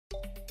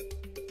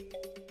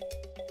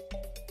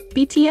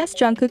BTS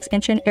Jungkook's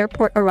Incheon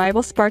airport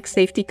arrival sparks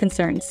safety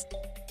concerns.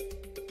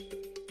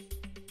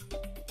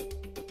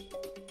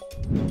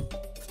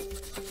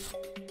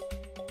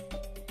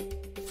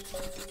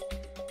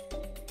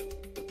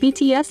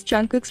 BTS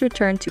Jungkook's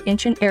return to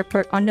Incheon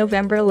Airport on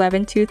November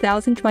 11,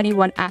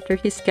 2021 after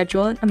his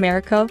schedule in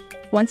America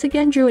once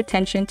again drew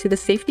attention to the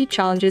safety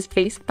challenges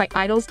faced by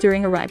idols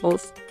during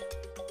arrivals.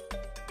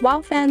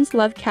 While fans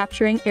love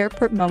capturing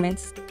airport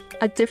moments,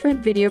 a different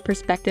video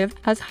perspective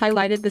has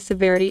highlighted the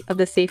severity of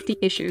the safety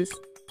issues.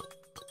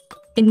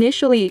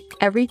 Initially,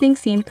 everything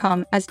seemed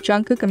calm as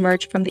Jungkook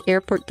emerged from the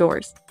airport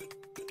doors.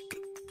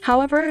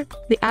 However,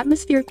 the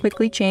atmosphere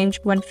quickly changed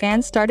when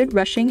fans started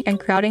rushing and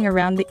crowding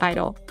around the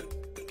idol.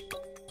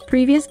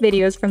 Previous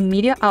videos from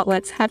media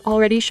outlets had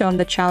already shown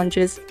the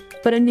challenges,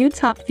 but a new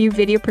top-view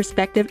video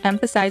perspective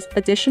emphasized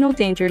additional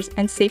dangers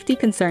and safety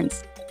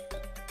concerns.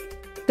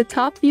 The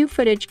top-view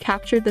footage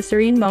captured the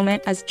serene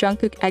moment as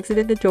Jungkook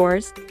exited the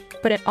doors,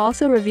 but it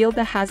also revealed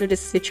the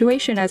hazardous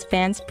situation as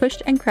fans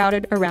pushed and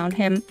crowded around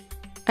him,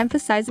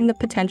 emphasizing the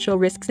potential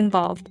risks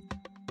involved.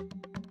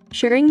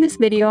 Sharing this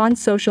video on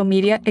social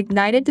media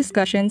ignited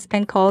discussions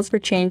and calls for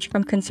change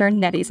from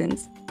concerned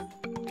netizens.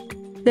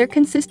 Their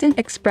consistent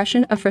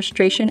expression of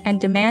frustration and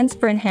demands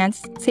for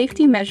enhanced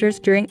safety measures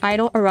during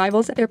idol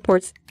arrivals at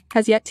airports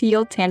has yet to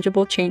yield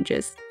tangible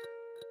changes.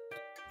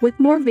 With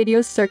more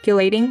videos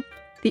circulating,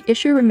 the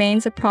issue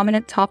remains a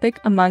prominent topic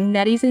among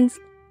netizens,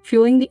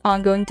 fueling the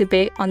ongoing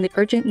debate on the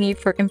urgent need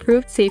for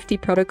improved safety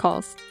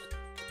protocols.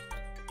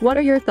 What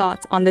are your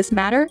thoughts on this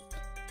matter?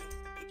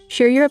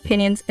 Share your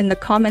opinions in the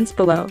comments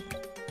below.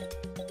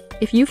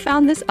 If you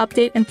found this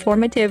update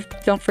informative,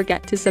 don't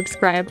forget to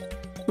subscribe,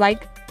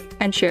 like,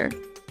 and share.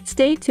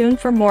 Stay tuned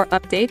for more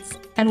updates,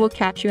 and we'll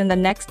catch you in the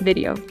next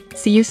video.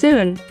 See you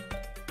soon!